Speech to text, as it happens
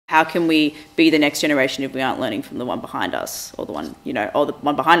How can we be the next generation if we aren't learning from the one behind us, or the one, you know, or the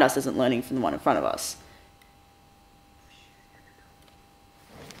one behind us isn't learning from the one in front of us?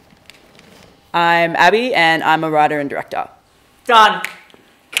 I'm Abbie, and I'm a writer and director. Done.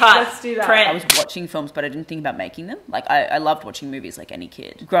 Cut. Let's do that. Print. I was watching films, but I didn't think about making them. Like, I loved watching movies like any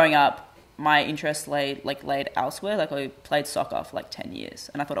kid. Growing up, my interest laid elsewhere. Like, I played soccer for like 10 years,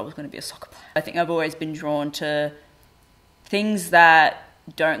 and I thought I was going to be a soccer player. I think I've always been drawn to things that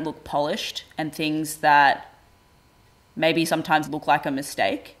don't look polished and things that maybe sometimes look like a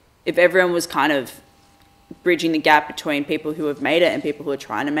mistake. If everyone was kind of bridging the gap between people who have made it and people who are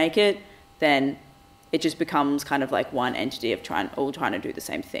trying to make it, then it just becomes kind of like one entity of all trying to do the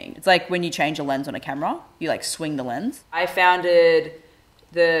same thing. It's like when you change a lens on a camera, you like swing the lens. I founded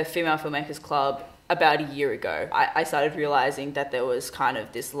the Female Filmmakers Club about a year ago. I started realizing that there was kind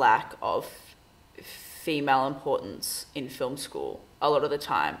of this lack of female importance in film school a lot of the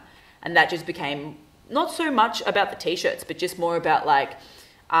time. And that just became not so much about the t-shirts, but just more about like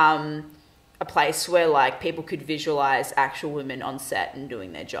a place where like people could visualize actual women on set and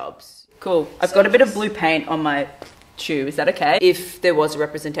doing their jobs. Cool. I've got a bit of blue paint on my shoe. Is that okay? If there was a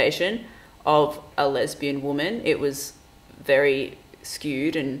representation of a lesbian woman, it was very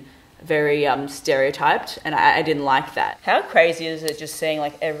skewed and very stereotyped, and I didn't like that. How crazy is it just seeing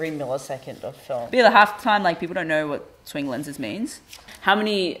like every millisecond of film? But yeah, half the time, like, people don't know what swing lenses means. How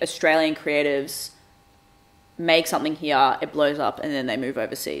many Australian creatives make something here, it blows up, and then they move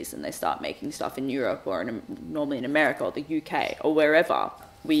overseas and they start making stuff in Europe or normally in America or the UK or wherever?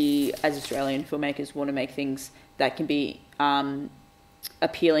 We, as Australian filmmakers, want to make things that can be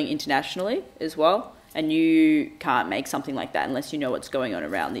appealing internationally as well. And you can't make something like that unless you know what's going on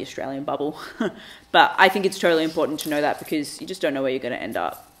around the Australian bubble. But I think it's totally important to know that, because you just don't know where you're going to end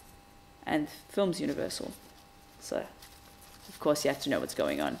up. And film's universal. So, of course, you have to know what's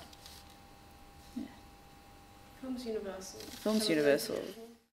going on. Yeah. Film's universal. Film's universal.